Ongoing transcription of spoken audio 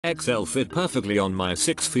XL fit perfectly on my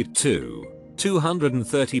 6'2",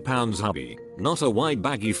 230 pounds hubby, not a wide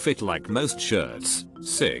baggy fit like most shirts.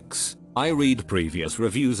 6. I read previous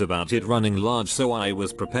reviews about it running large, so I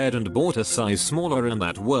was prepared and bought a size smaller, and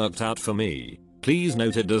that worked out for me. Please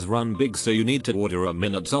note it does run big, so you need to order a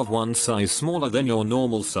minute of one size smaller than your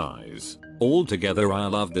normal size. Altogether I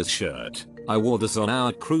love this shirt. I wore this on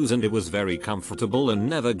our cruise and it was very comfortable and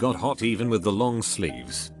never got hot even with the long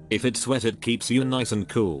sleeves. If it's wet it keeps you nice and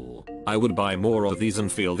cool. I would buy more of these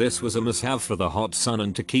and feel this was a must-have for the hot sun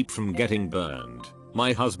and to keep from getting burned.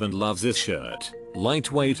 My husband loves this shirt.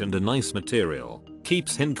 Lightweight and a nice material.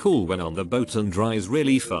 Keeps him cool when on the boat and dries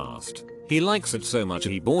really fast. He likes it so much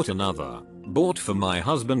he bought another. Bought for my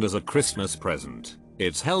husband as a Christmas present.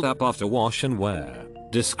 It's held up after wash and wear.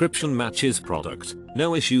 Description matches product.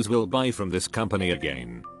 No issues, will buy from this company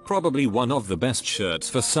again. Probably one of the best shirts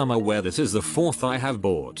for summer wear. This is the 4th I have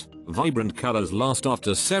bought. Vibrant colors last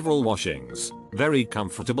after several washings. Very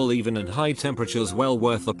comfortable even in high temperatures, well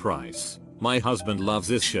worth the price. My husband loves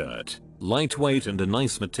this shirt. Lightweight and a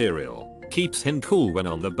nice material. Keeps him cool when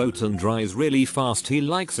on the boat and dries really fast. He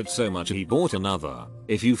likes it so much he bought another.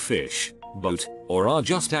 If you fish, boat, or are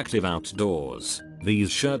just active outdoors,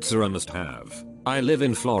 these shirts are a must-have. I live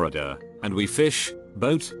in Florida, and we fish,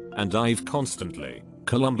 boat, and dive constantly.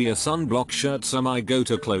 Columbia sunblock shirts are my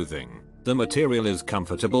go-to clothing. The material is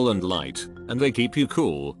comfortable and light, and they keep you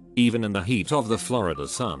cool, even in the heat of the Florida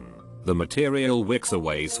sun. The material wicks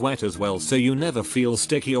away sweat as well, so you never feel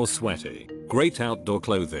sticky or sweaty. Great outdoor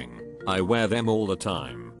clothing. I wear them all the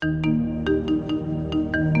time.